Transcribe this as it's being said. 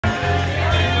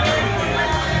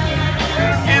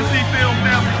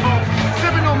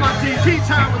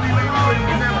time with Lee Williams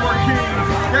and them more kings.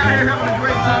 They're out here having a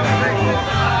great time today.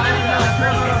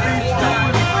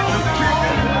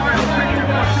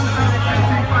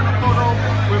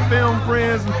 With film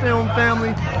friends and film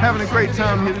family, having a great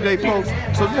time here today, folks.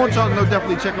 So I want y'all to know,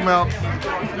 definitely check them out.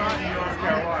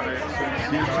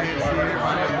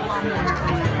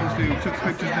 Took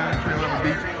pictures down at Trail Level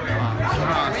Beach.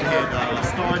 She had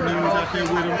Star News out there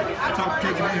with them,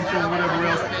 taking info and whatever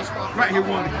else. Right here,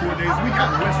 one of the coordinators. We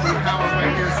got Wesley Howard right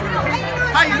here, sir.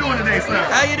 How you doing today, sir?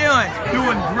 How you doing?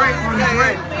 Doing great, doing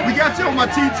great. We got you on my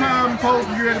Tea Time post.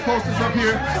 You ready to post this up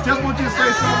here? Just want you to say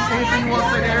something, anything you want to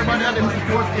say to everybody out there who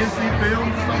supports NC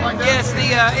Films or something like that? Yes, the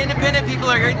independent people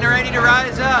are getting ready to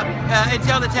rise up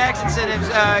until the tax incentives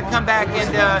come back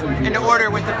into order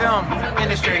with the film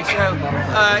industry. So,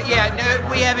 yeah, no,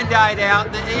 we haven't died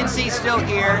out. The NC's still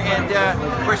here, and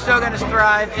we're still going to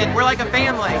thrive. And we're like a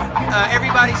family.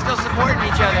 Everybody's still supporting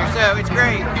each other, so it's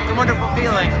great. It's a wonderful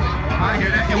feeling. I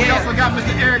hear that. And we also got Mr.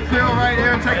 Eric Krill right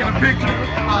here taking a picture.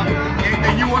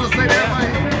 Anything you want to say to everybody?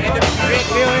 Rick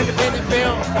Hill, independent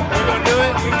film. We're going to do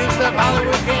it. We can do stuff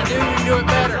Hollywood can't do. We can do it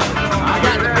better. We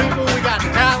got the people. We got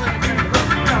the talent. We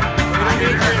don't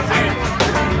need your incentives.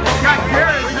 We got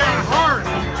Gary. We got Hart.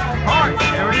 Hart.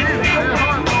 There it is.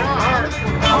 Hart.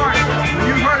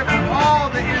 You heard it from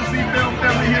all the NC Film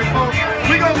family here, folks.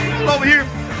 We go over here.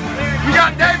 We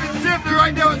got David Shifter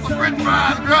right there with some french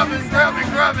fries, grubbing.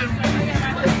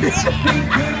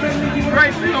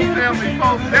 Great film family,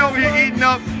 folks. They're over here eating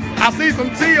up. I see some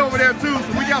tea over there too, so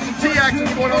we got some tea action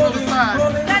going on the side.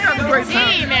 We got a great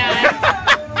time. Man.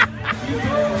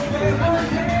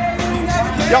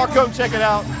 Y'all come check it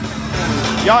out.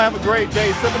 Y'all have a great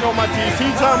day. Sipping on my tea.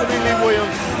 Tea time with Lee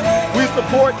Williams. We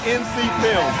support NC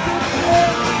Films.